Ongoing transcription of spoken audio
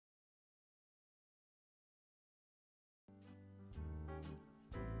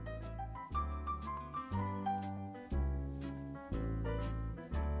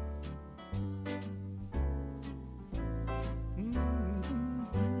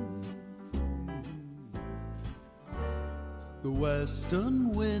The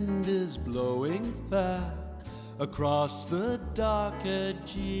western wind is blowing fair across the dark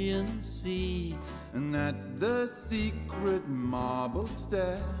Aegean Sea, and at the secret marble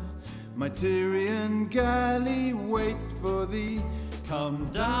stair my Tyrian galley waits for thee. Come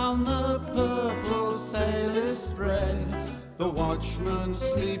down, the purple sail is spread, the watchman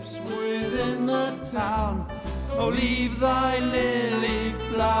sleeps within the town. Oh, leave thy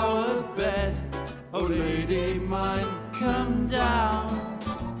lily-flowered bed, oh, lady mine, come down,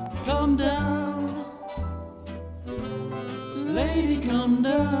 come down. Lady, come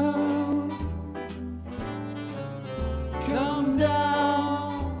down, come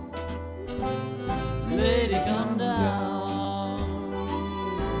down. Lady, come down,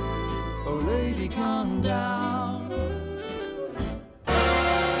 oh, lady, come down.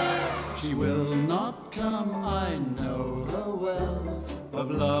 She will not come, I know her well. Of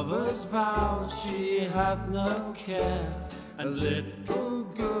lovers' vows she hath no care, and little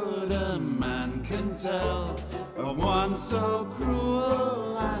good a man can tell of one so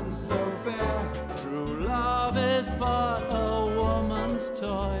cruel and so fair. True love is but a woman's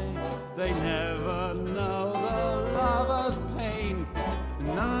toy, they never know the lover's pain.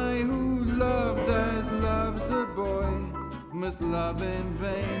 And I who loved as loves a boy must love in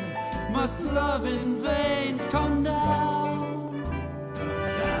vain, must love in vain. Come down,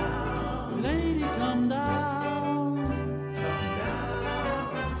 lady, come down,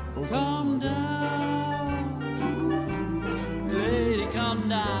 come down, lady, come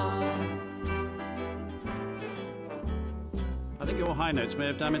down. I think your high notes may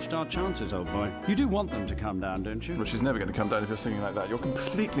have damaged our chances, old boy. You do want them to come down, don't you? Well, she's never going to come down if you're singing like that. You're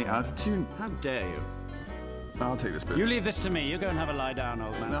completely out of tune. How dare you? I'll take this bit. You leave this to me. You go and have a lie down,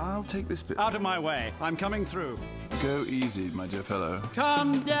 old man. No, I'll take this bit. Out of my way. I'm coming through. Go easy, my dear fellow.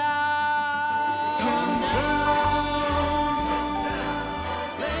 Come down, come down,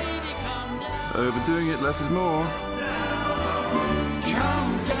 lady, come down. Overdoing it, less is more.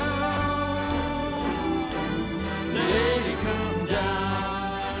 Come down, lady, come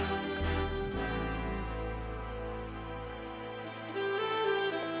down.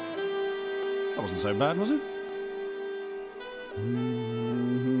 That wasn't so bad, was it?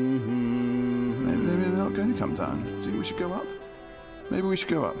 Maybe they're not going to come down. Do you think we should go up? Maybe we should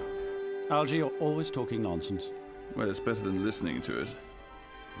go up. Algy, you're always talking nonsense. Well, it's better than listening to it.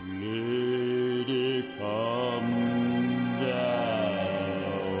 Lady, come down.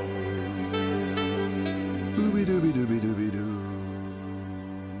 Booby dooby dooby dooby